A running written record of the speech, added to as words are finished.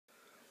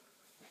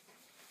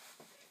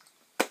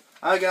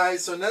Hi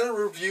guys, so another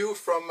review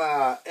from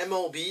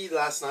MLB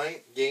last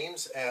night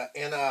games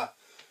and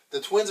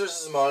the Twins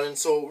versus Marlins.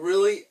 So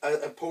really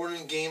an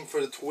important game for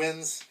the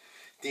Twins.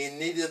 They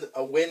needed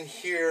a win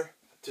here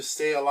to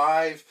stay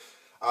alive.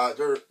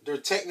 They're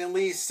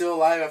technically still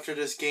alive after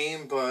this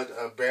game,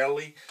 but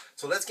barely.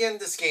 So let's get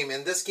into this game.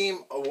 And this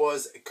game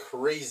was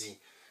crazy.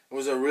 It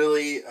was a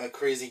really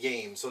crazy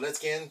game. So let's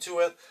get into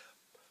it.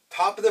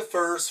 Top of the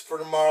first for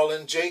the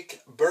Marlins, Jake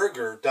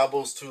Burger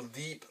doubles to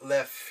deep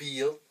left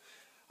field.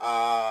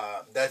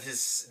 That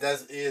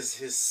is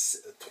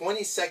his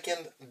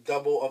 22nd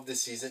double of the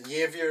season.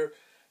 Javier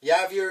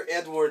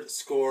Edwards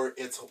scored.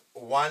 It's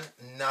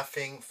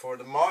 1-0 for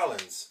the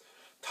Marlins.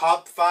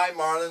 Top 5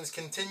 Marlins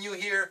continue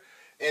here,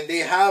 and they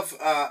have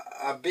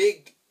a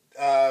big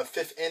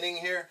 5th inning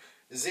here.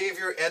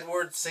 Xavier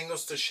Edwards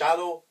singles to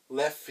shallow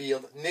left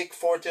field. Nick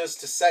Fortes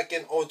to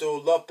second. Otto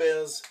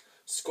Lopez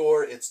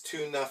score. It's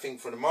 2-0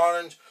 for the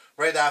Marlins.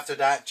 Right after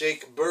that,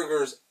 Jake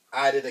Burgers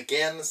added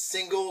again,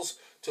 singles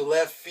to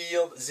left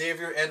field.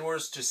 Xavier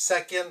Edwards to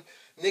second.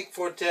 Nick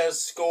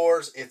Fortes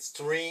scores. It's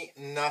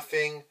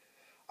 3-0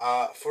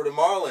 for the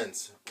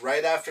Marlins.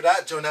 Right after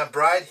that, Jonah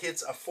Bride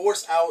hits a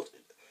force out.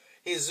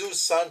 Jesus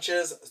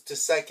Sanchez to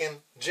second.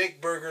 Jake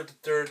Burger to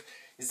third.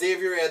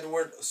 Xavier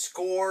Edwards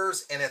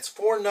scores, and it's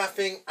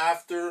 4-0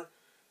 after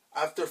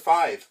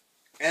 5.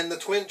 And the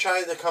Twins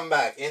try to come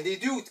back, and they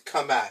do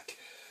come back.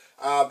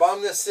 Bottom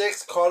of the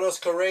 6th, Carlos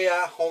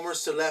Correa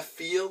homers to left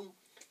field.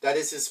 That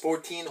is his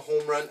 14th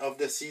home run of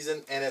the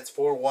season, and it's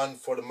 4-1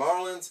 for the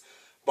Marlins.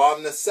 Bottom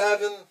of the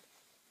 7,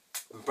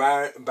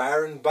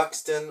 Byron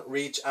Buxton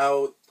reach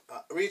on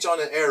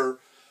an error.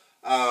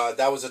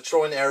 That was a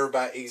throw-in error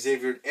by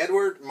Xavier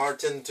Edwards.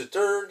 Martin to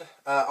third.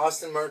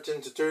 Austin Martin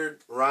to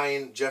third.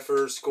 Ryan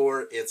Jeffers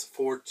score. It's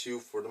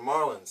 4-2 for the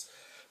Marlins.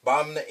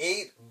 Bottom of the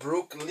 8,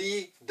 Brooke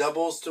Lee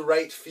doubles to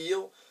right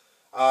field.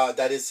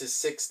 That is his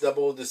 6th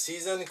double of the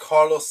season.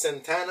 Carlos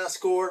Santana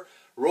score.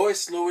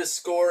 Royce Lewis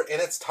score, and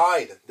it's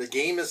tied. The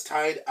game is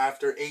tied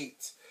after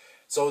 8.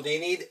 So they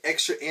need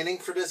extra inning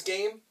for this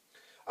game.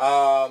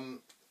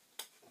 Top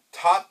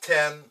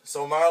 10.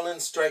 So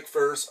Marlins strike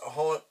first.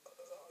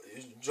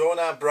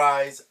 Jonah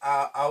Bryce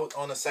out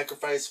on a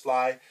sacrifice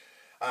fly.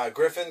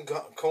 Griffin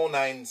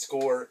Conine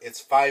score.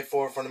 It's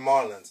 5-4 for the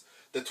Marlins.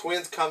 The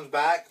Twins comes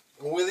back.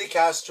 Willie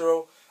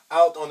Castro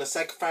out on a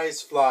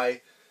sacrifice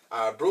fly.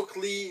 Brooke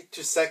Lee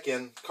to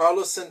second.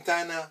 Carlos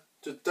Santana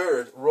to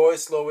third.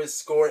 Royce Lewis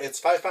score.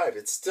 It's 5-5.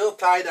 It's still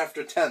tied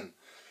after 10.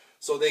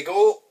 So they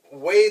go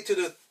way to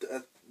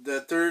the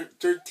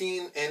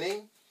 13th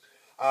inning.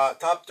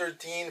 Top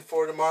 13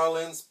 for the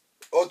Marlins.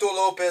 Otto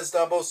Lopez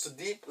doubles to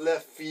deep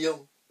left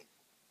field.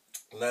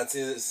 That's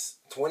his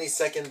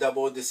 22nd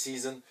double of the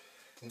season.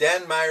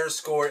 Dan Myers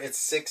score. It's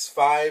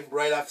 6-5.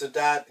 Right after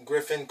that,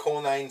 Griffin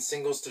Conine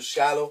singles to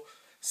shallow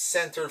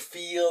center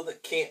field.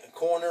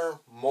 Corner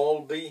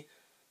Mulby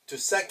to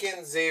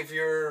second.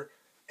 Xavier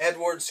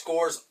Edwards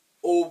scores.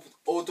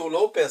 Otto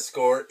Lopez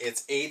score.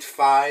 It's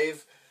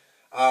 8-5.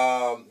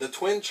 The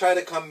Twins try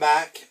to come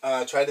back,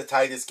 try to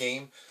tie this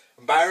game.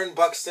 Byron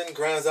Buxton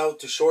grounds out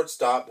to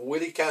shortstop.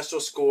 Willie Castro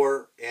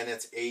score, and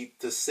it's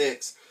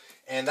 8-6.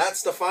 And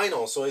that's the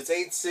final. So it's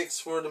 8-6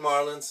 for the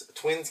Marlins.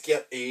 Twins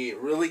get a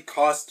really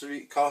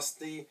costly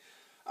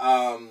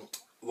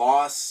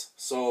loss.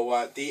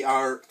 So they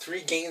are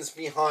 3 games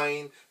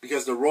behind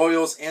because the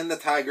Royals and the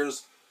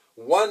Tigers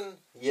won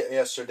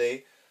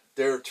yesterday.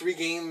 They're 3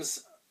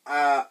 games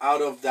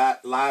out of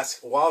that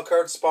last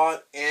wildcard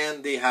spot,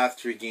 and they have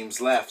 3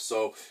 games left.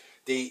 So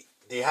they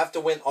have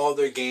to win all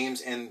their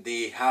games, and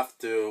they have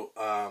to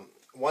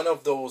one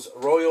of those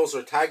Royals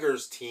or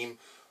Tigers team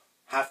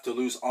have to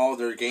lose all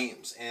their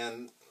games,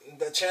 and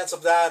the chance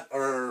of that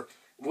are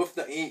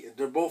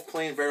they're both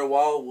playing very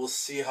well. We'll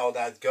see how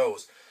that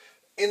goes.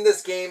 In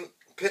this game,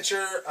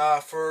 pitcher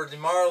for the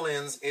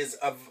Marlins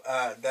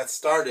that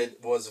started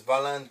was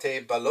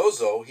Valente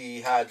Ballozo.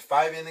 He had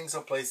 5 innings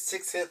of play,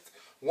 6 hits,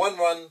 1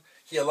 run.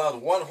 He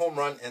allowed 1 home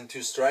run and 2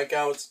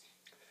 strikeouts.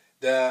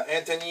 The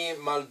Anthony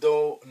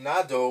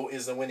Maldonado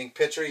is the winning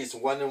pitcher. He's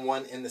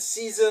 1-1 in the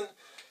season.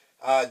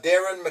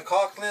 Darren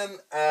McLaughlin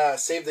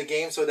saved the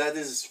game, so that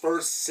is his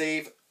first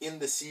save in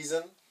the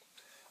season.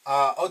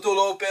 Otto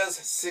Lopez,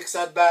 6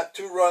 at bat,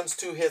 2 runs,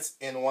 2 hits,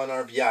 and 1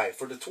 RBI.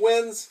 For the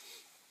Twins,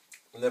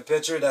 the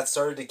pitcher that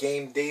started the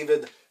game,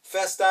 David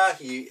Festa,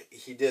 he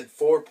did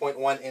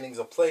 4.1 innings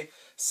of play,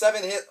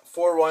 7 hit,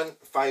 4 run,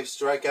 5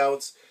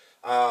 strikeouts.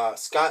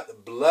 Scott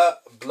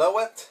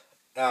Blowett,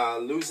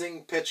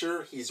 losing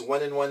pitcher, he's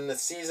 1-1 in the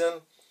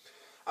season.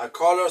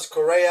 Carlos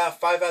Correa,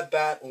 5 at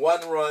bat,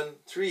 1 run,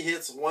 3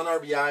 hits, 1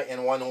 RBI,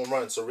 and 1 home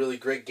run. So really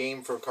great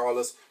game for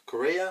Carlos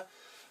Correa.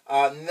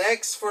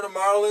 Next for the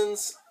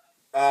Marlins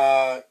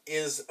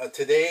is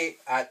today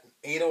at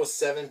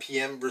 8:07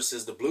 p.m.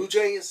 versus the Blue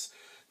Jays.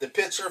 The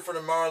pitcher for the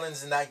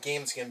Marlins in that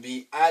game is going to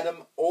be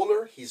Adam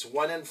Oller. He's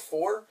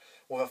 1-4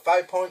 with a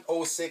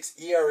 5.06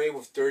 ERA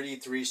with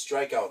 33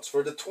 strikeouts.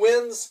 For the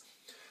Twins,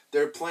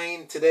 they're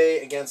playing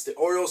today against the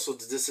Orioles, so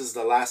this is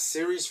the last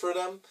series for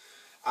them.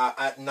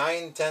 At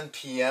 9:10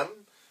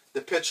 p.m.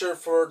 The pitcher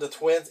for the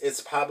Twins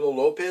is Pablo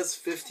Lopez,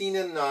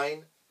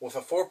 15-9 with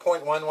a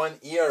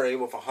 4.11 ERA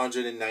with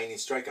 190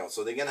 strikeouts.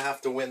 So they're gonna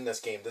have to win this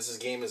game. This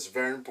game is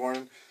very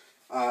important,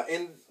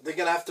 and they're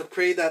gonna have to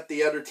pray that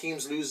the other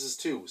teams loses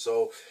too.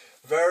 So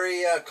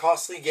very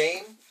costly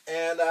game.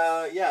 And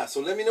yeah,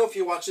 so let me know if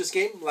you watch this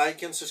game.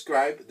 Like and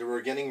subscribe.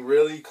 We're getting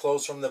really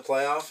close from the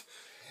playoff.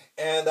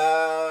 And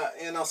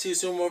I'll see you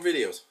soon with more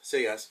videos.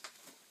 See you guys.